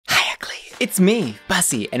It's me,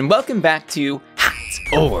 Bussy, and welcome back to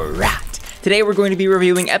Hot or Rat. Today we're going to be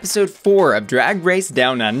reviewing episode 4 of Drag Race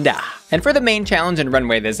Down Under. And for the main challenge in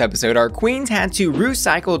Runway this episode, our queens had to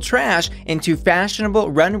recycle trash into fashionable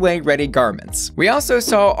runway-ready garments. We also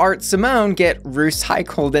saw Art Simone get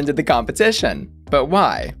recycled into the competition. But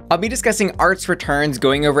why? I'll be discussing Art's returns,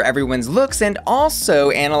 going over everyone's looks, and also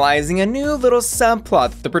analyzing a new little subplot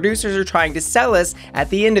that the producers are trying to sell us at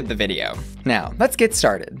the end of the video. Now, let's get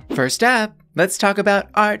started. First up, let's talk about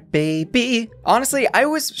Art, baby. Honestly, I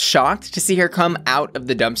was shocked to see her come out of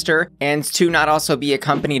the dumpster and to not also be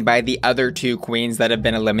accompanied by the other 2 queens that have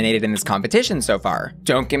been eliminated in this competition so far.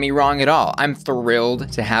 Don't get me wrong at all. I'm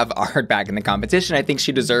thrilled to have Art back in the competition. I think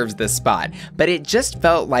she deserves this spot. But it just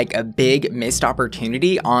felt like a big missed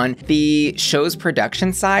opportunity on the show's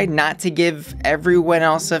production side not to give everyone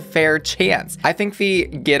else a fair chance. I think the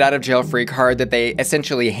get out of jail free card that they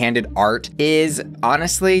essentially handed Art is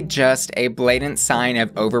honestly just a blatant sign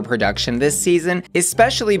of overproduction this season,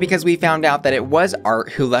 especially because we found out that it was Art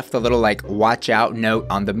who left the little like watch out note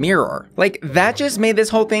on the mirror. Like that just made this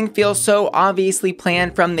whole thing feel so obviously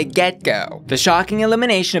planned from the get-go. The shocking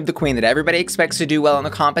elimination of the queen that everybody expects to do well in the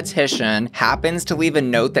competition happens to leave a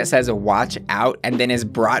note that says watch out and then is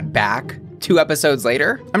brought back 2 episodes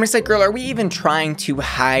later. I'm just like, girl, are we even trying to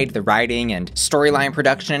hide the writing and storyline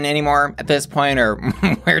production anymore at this point, or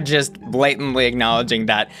we're just blatantly acknowledging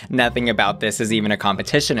that nothing about this is even a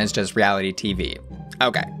competition, it's just reality TV?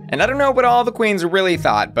 Okay, and I don't know what all the queens really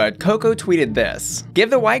thought, but Coco tweeted this: "Give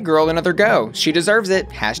the white girl another go. She deserves it.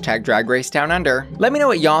 Hashtag Drag Race Down Under." Let me know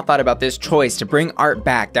what y'all thought about this choice to bring Art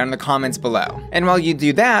back down in the comments below. And while you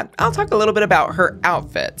do that, I'll talk a little bit about her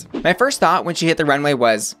outfit. My first thought when she hit the runway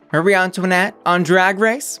was, Marie Antoinette on Drag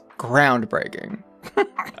Race? Groundbreaking.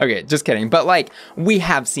 Okay, just kidding, but like, we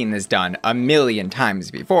have seen this done a million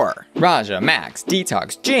times before. Raja, Max,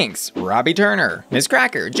 Detox, Jinx, Robbie Turner, Miss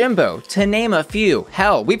Cracker, Jimbo, to name a few.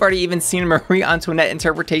 Hell, we've already even seen a Marie Antoinette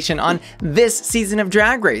interpretation on this season of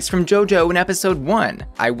Drag Race from Jojo in episode 1.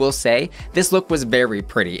 I will say, this look was very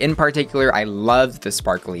pretty. In particular, I loved the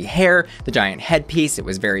sparkly hair, the giant headpiece. It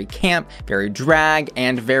was very camp, very drag,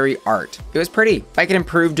 and very Art. It was pretty. If I could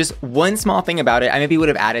improve just one small thing about it, I maybe would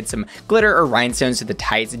have added some glitter or rhinestones to the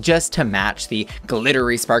tights just to match the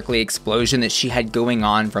glittery sparkly explosion that she had going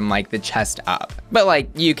on from like the chest up. But like,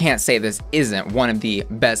 you can't say this isn't one of the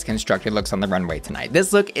best constructed looks on the runway tonight.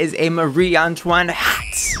 This look is a Marie Antoinette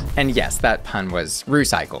hat. And yes, that pun was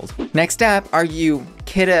recycled. Next up, are you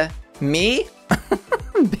kidding me?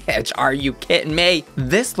 Bitch, are you kidding me?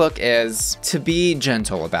 This look is, to be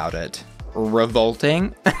gentle about it,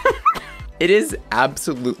 revolting. It is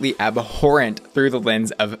absolutely abhorrent through the lens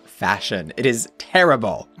of fashion. It is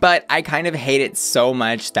terrible, but I kind of hate it so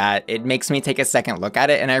much that it makes me take a second look at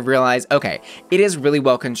it and I realize, okay, it is really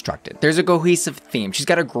well constructed. There's a cohesive theme. She's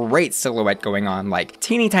got a great silhouette going on, like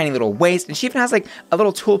teeny tiny little waist, and she even has like a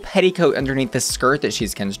little tulle petticoat underneath the skirt that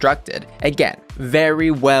she's constructed. Again, very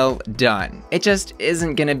well done. It just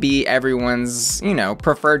isn't gonna be everyone's, you know,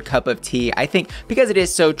 preferred cup of tea, I think, because it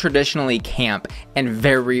is so traditionally camp and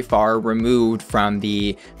very far removed from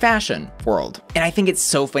the fashion world. And I think it's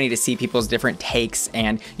so funny to see people's different takes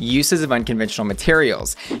and uses of unconventional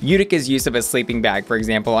materials. Utica's use of a sleeping bag, for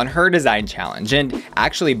example, on her design challenge, and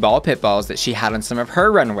actually ball pit balls that she had on some of her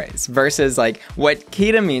runways, versus like what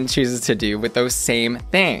Kita Mean chooses to do with those same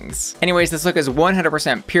things. Anyways, this look is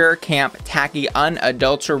 100% pure camp, tacky,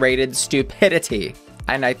 unadulterated stupidity.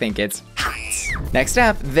 And I think it's hot. Next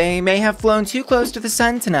up, they may have flown too close to the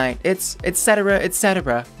sun tonight. It's etc.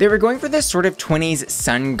 etc. They were going for this sort of 20s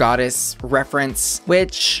sun goddess reference,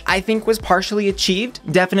 which I think was partially achieved,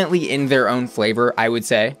 definitely in their own flavor, I would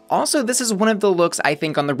say. Also, this is one of the looks I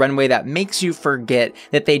think on the runway that makes you forget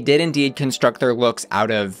that they did indeed construct their looks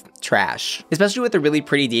out of trash, especially with the really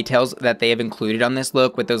pretty details that they have included on this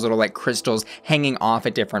look with those little like crystals hanging off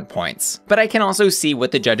at different points. But I can also see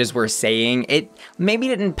what the judges were saying. It maybe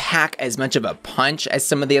didn't pack as much of a punch as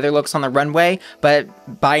some of the other looks on the runway,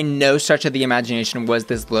 but by no stretch of the imagination was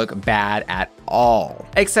this look bad at all.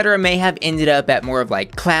 Etcetera may have ended up at more of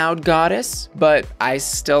like cloud goddess, but I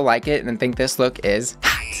still like it and think this look is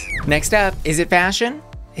hot. Next up, is it fashion?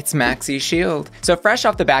 It's Maxi Shield. So fresh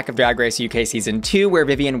off the back of Drag Race UK Season 2, where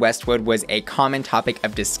Vivienne Westwood was a common topic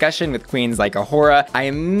of discussion with queens like Ahura, I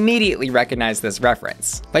immediately recognized this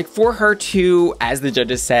reference. Like for her to, as the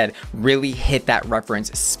judges said, really hit that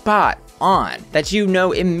reference spot on, that you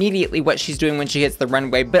know immediately what she's doing when she hits the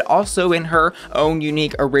runway, but also in her own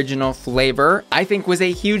unique original flavor, I think was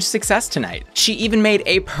a huge success tonight. She even made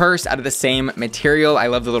a purse out of the same material. I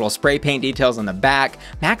love the little spray paint details on the back.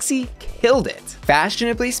 Maxi killed it.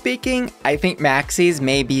 Fashionably speaking, I think Maxi's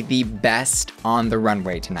may be the best on the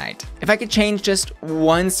runway tonight. If I could change just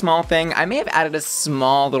one small thing, I may have added a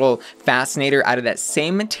small little fascinator out of that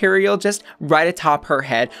same material just right atop her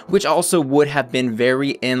head, which also would have been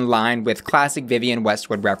very in line with classic Vivienne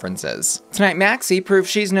Westwood references. Tonight, Maxi proves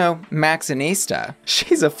she's no Maxinista.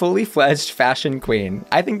 She's a fully fledged fashion queen.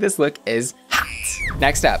 I think this look is hot.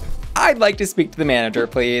 Next up, I'd like to speak to the manager,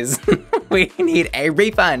 please. We need a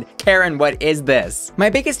refund. Karen, what is this? My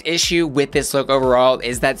biggest issue with this look overall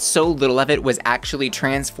is that so little of it was actually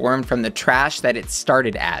transformed from the trash that it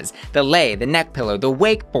started as. The lei, the neck pillow, the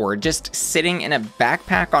wakeboard, just sitting in a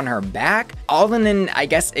backpack on her back, all in an, I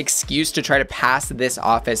guess, excuse to try to pass this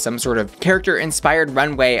off as some sort of character-inspired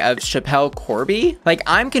runway of Chappelle Corby. Like,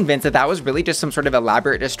 I'm convinced that that was really just some sort of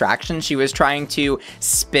elaborate distraction she was trying to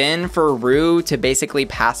spin for Ru to basically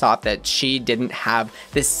pass off that she didn't have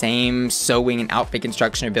the same sewing and outfit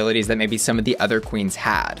construction abilities that maybe some of the other queens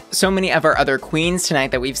had. So many of our other queens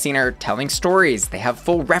tonight that we've seen are telling stories. They have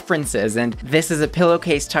full references, and this is a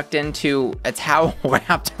pillowcase tucked into a towel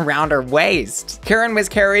wrapped around her waist. Karen was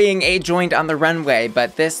carrying a joint on the runway,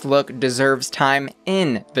 but this look deserves time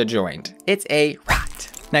in the joint. It's a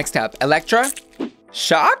rat. Next up, Elektra.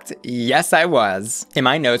 Shocked? Yes, I was. In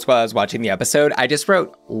my notes while I was watching the episode, I just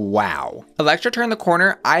wrote, wow. Elektra turned the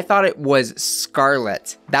corner, I thought it was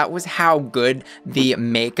Scarlet. That was how good the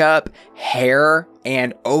makeup, hair,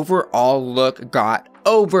 and overall look got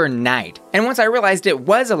overnight. And once I realized it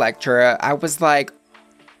was Elektra, I was like,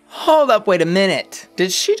 hold up, wait a minute.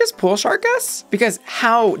 Did she just pull shark us? Because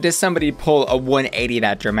how does somebody pull a 180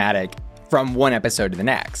 that dramatic from one episode to the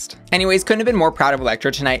next? Anyways, couldn't have been more proud of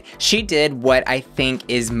Elektra tonight. She did what I think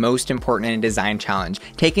is most important in a design challenge,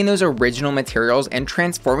 taking those original materials and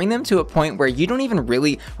transforming them to a point where you don't even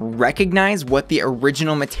really recognize what the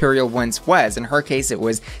original material once was. In her case, it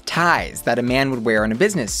was ties that a man would wear in a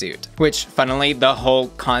business suit, which funnily, the whole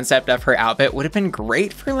concept of her outfit would have been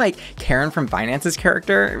great for like Karen from Finance's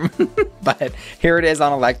character, but here it is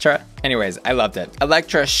on Elektra. Anyways, I loved it.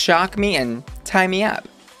 Elektra, shock me and tie me up.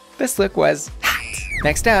 This look was hot.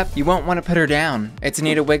 Next up, you won't want to put her down. It's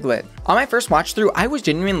Anita Wigl'it. On my first watch through, I was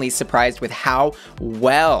genuinely surprised with how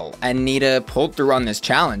well Anita pulled through on this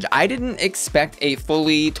challenge. I didn't expect a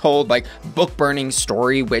fully told like book burning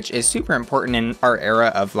story, which is super important in our era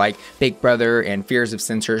of like Big Brother and fears of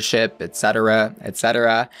censorship, etc.,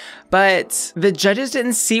 etc. But the judges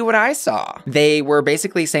didn't see what I saw. They were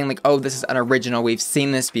basically saying like, oh, this is unoriginal, we've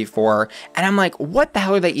seen this before. And I'm like, what the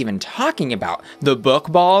hell are they even talking about? The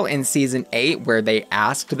book ball in season 8 where they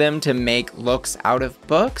asked them to make looks out of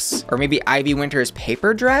books? Or maybe Ivy Winter's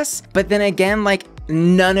paper dress? But then again, like,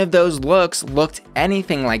 none of those looks looked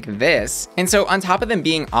anything like this. And so on top of them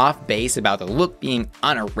being off base about the look being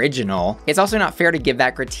unoriginal, it's also not fair to give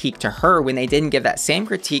that critique to her when they didn't give that same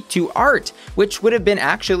critique to Art, which would have been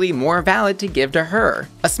actually more valid to give to her.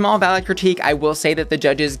 A small valid critique I will say that the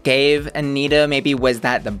judges gave Anita maybe was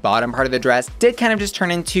that the bottom part of the dress did kind of just turn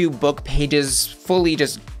into book pages fully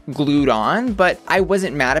just glued on, but I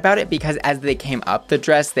wasn't mad about it because as they came up the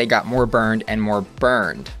dress, they got more burned and more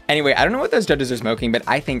burned. Anyway, I don't know what those judges are smoking, but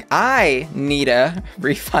I think I need a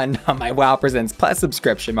refund on my WoW Presents Plus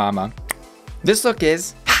subscription, mama. This look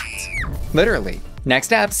is hot, literally.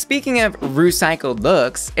 Next up, speaking of Rucycled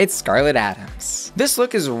looks, it's Scarlet Adams. This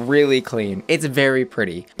look is really clean. It's very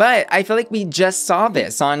pretty, but I feel like we just saw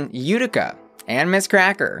this on Utica and Miss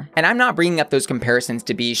Cracker. And I'm not bringing up those comparisons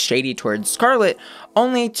to be shady towards Scarlet,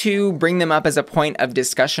 only to bring them up as a point of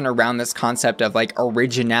discussion around this concept of like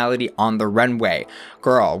originality on the runway.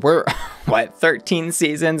 Girl, we're what, 13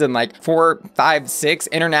 seasons and like 4, 5, 6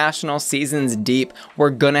 international seasons deep.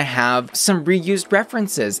 We're gonna have some reused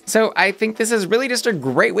references. So I think this is really just a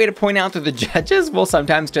great way to point out that the judges will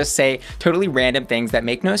sometimes just say totally random things that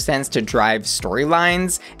make no sense to drive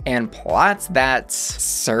storylines and plots that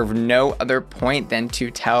serve no other point than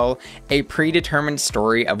to tell a predetermined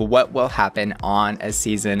story of what will happen on a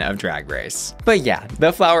season of Drag Race. But yeah,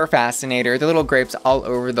 the flower fascinator, the little grapes all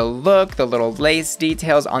over the look, the little lace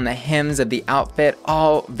details on the hems of the outfit,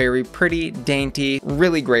 all very pretty, dainty,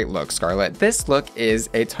 really great look, Scarlet. This look is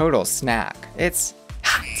a total snack. It's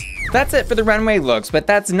hot. That's it for the runway looks, but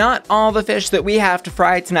that's not all the fish that we have to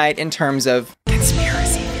fry tonight in terms of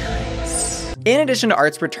conspiracy theories. In addition to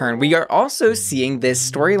Art's return, we are also seeing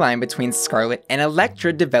this storyline between Scarlet and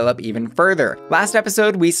Elektra develop even further. Last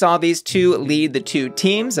episode, we saw these two lead the two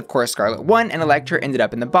teams. Of course, Scarlet won and Elektra ended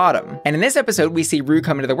up in the bottom. And in this episode, we see Ru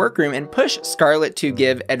come into the workroom and push Scarlet to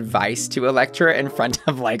give advice to Elektra in front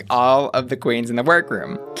of like all of the queens in the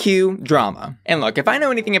workroom. Cue drama. And look, if I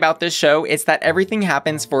know anything about this show, it's that everything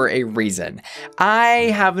happens for a reason.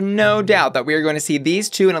 I have no doubt that we are going to see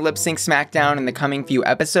these two in a lip sync smackdown in the coming few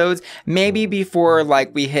episodes, maybe before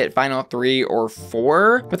like we hit final 3 or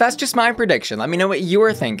 4, but that's just my prediction. Let me know what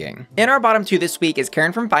you're thinking. In our bottom 2 this week is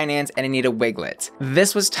Karen from Finance and Anita Wigl'it.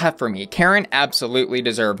 This was tough for me. Karen absolutely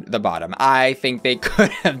deserved the bottom. I think they could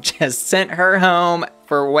have just sent her home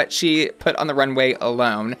for what she put on the runway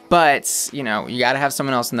alone. But, you know, you gotta have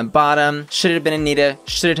someone else in the bottom. Should it have been Anita?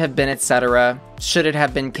 Should it have been Etcetera? Should it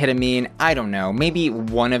have been Ketamine? I don't know, maybe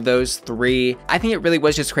one of those 3. I think it really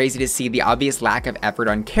was just crazy to see the obvious lack of effort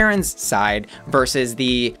on Karen's side versus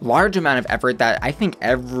the large amount of effort that I think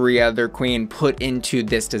every other queen put into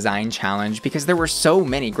this design challenge, because there were so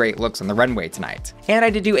many great looks on the runway tonight. And I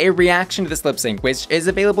did do a reaction to this lip sync, which is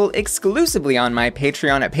available exclusively on my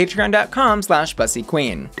Patreon at patreon.com/BussyQueen.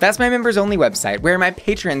 That's my members only website where my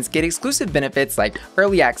patrons get exclusive benefits like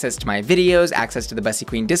early access to my videos, access to the Bussy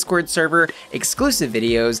Queen Discord server, exclusive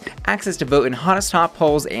videos, access to vote in hottest hot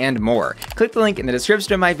polls, and more. Click the link in the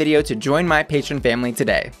description of my video to join my patron family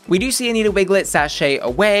today. We do see Anita Wigl'it sashay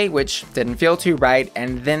away, which didn't feel too right,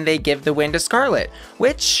 and then they give the win to Scarlet,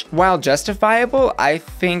 which, while justifiable, I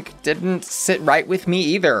think didn't sit right with me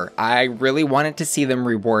either. I really wanted to see them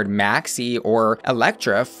reward Maxi or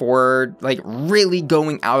Elektra for like really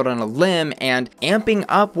going out on a limb and amping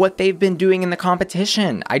up what they've been doing in the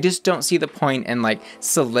competition. I just don't see the point in like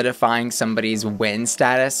solidifying somebody's win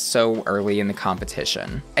status so early in the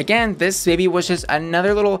competition. Again, this maybe was just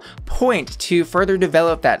another little point to further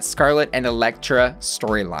develop that Scarlet and Elektra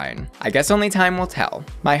storyline. I guess only time will tell.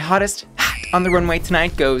 My hottest hat on the runway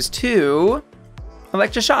tonight goes to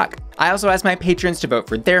Elektra Shock. I also asked my patrons to vote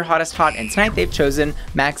for their hottest hot, and tonight they've chosen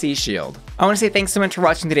Maxi Shield. I want to say thanks so much for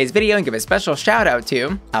watching today's video and give a special shout out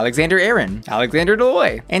to Alexander Aaron, Alexander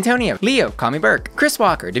Deloy, Antonio, Leo, Call Me Burke, Chris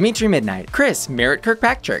Walker, Dimitri Midnight, Chris, Merritt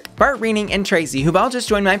Kirkpatrick, Bart Reening, and Tracy, who've all just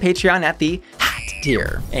joined my Patreon at the hat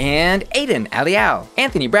tier. And Aiden, Alial,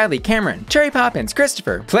 Anthony, Bradley, Cameron, Cherry Poppins,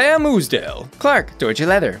 Christopher, Claire Moosdale, Clark, Deutsche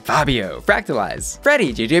Leather, Fabio, Fractalize,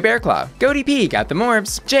 Freddie, JJ Bearclaw, Goaty P, Got the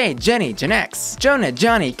Morbs, Jay, Jenny, Janex, Jonah,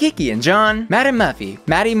 Johnny, Kiki, and John, Madam Muffy,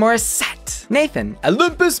 Maddie Morissette, Nathan,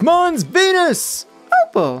 Olympus Mons Venus,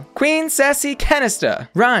 Opal, Queen Sassy Canista,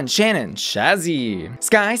 Ron, Shannon, Shazzy,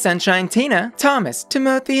 Sky, Sunshine, Tina, Thomas,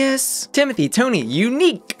 Timotheus, Timothy, Tony,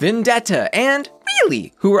 Unique, Vendetta, and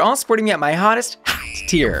Really, who were all supporting me at my hottest hat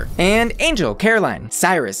tier. And Angel, Caroline,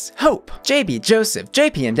 Cyrus, Hope, JB, Joseph,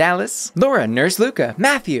 JP in Dallas, Laura, Nurse Luca,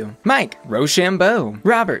 Matthew, Mike, Rochambeau,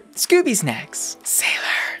 Robert, Scooby Snacks, Sailor,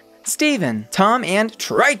 Steven, Tom, and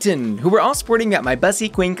Triton, who were all supporting me at my Bussy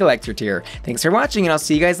Queen Collector tier. Thanks for watching, and I'll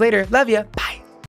see you guys later. Love ya. Bye.